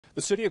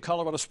The city of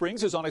Colorado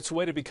Springs is on its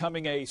way to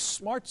becoming a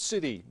smart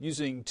city,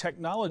 using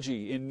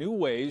technology in new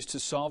ways to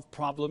solve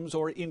problems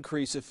or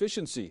increase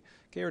efficiency.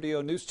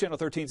 KRDO News Channel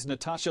 13's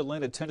Natasha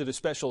Lynn attended a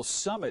special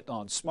summit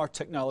on smart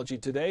technology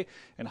today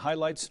and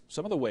highlights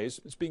some of the ways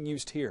it's being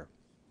used here.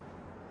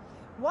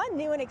 One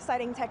new and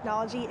exciting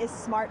technology is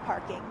smart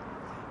parking.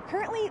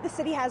 Currently, the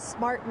city has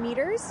smart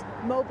meters,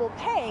 mobile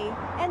pay,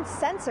 and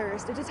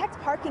sensors to detect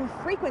parking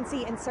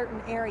frequency in certain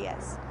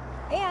areas.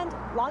 And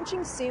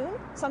launching soon,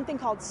 something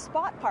called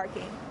spot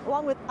parking,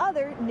 along with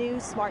other new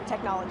smart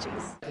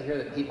technologies. To hear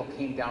that people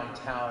came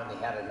downtown and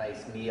they had a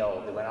nice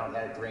meal, they went out and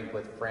had a drink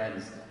with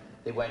friends,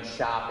 they went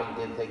shopping,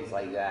 did things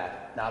like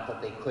that. Not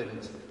that they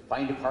couldn't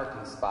find a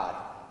parking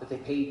spot, but they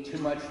paid too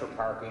much for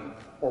parking,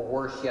 or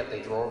worse yet,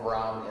 they drove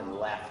around and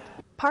left.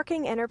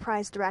 Parking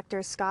Enterprise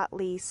Director Scott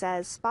Lee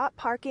says spot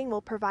parking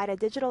will provide a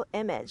digital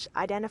image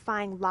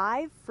identifying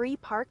live, free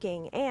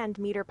parking and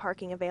meter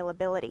parking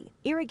availability.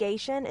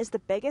 Irrigation is the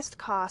biggest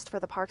cost for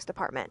the Parks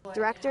Department.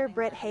 Director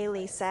Britt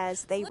Haley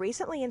says they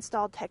recently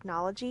installed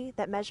technology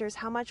that measures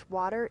how much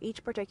water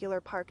each particular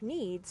park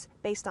needs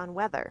based on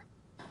weather.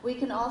 We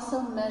can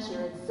also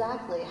measure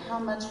exactly how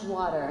much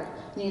water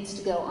needs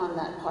to go on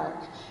that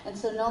park. And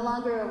so no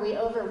longer are we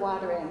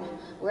overwatering,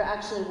 we're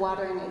actually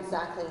watering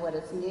exactly what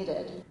is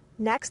needed.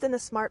 Next in the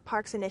Smart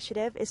Parks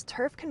initiative is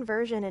turf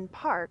conversion in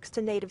parks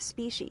to native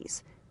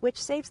species, which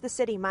saves the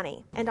city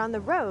money. And on the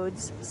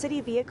roads,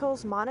 city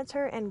vehicles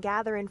monitor and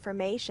gather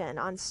information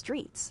on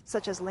streets,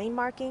 such as lane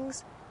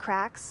markings,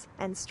 cracks,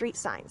 and street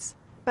signs.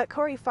 But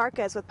Corey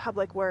Farkas with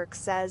Public Works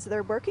says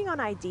they're working on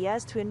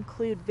ideas to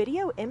include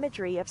video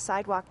imagery of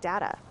sidewalk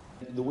data.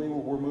 The way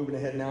we're moving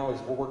ahead now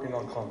is we're working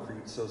on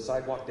concrete, so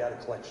sidewalk data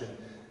collection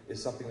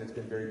is something that's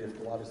been very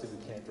difficult. Obviously,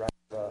 we can't drive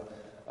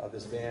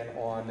this van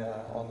on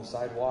the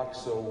sidewalk,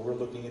 so we're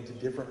looking into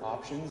different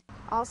options.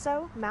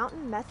 Also,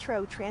 Mountain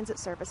Metro Transit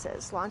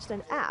Services launched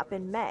an app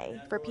in May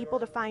for people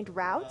to find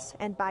routes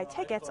and buy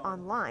tickets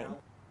online.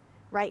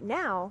 Right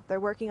now,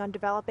 they're working on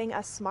developing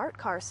a smart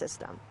car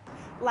system.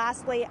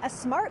 Lastly, a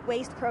smart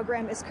waste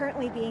program is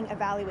currently being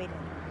evaluated.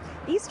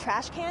 These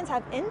trash cans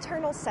have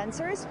internal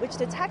sensors which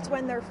detect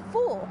when they're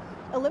full,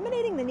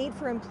 eliminating the need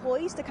for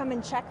employees to come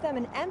and check them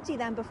and empty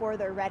them before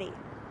they're ready.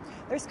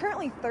 There's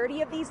currently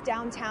 30 of these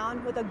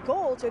downtown with a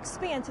goal to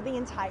expand to the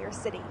entire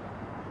city.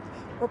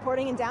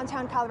 Reporting in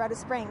downtown Colorado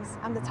Springs,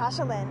 I'm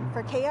Natasha Lynn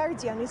for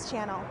KRDO News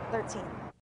Channel 13.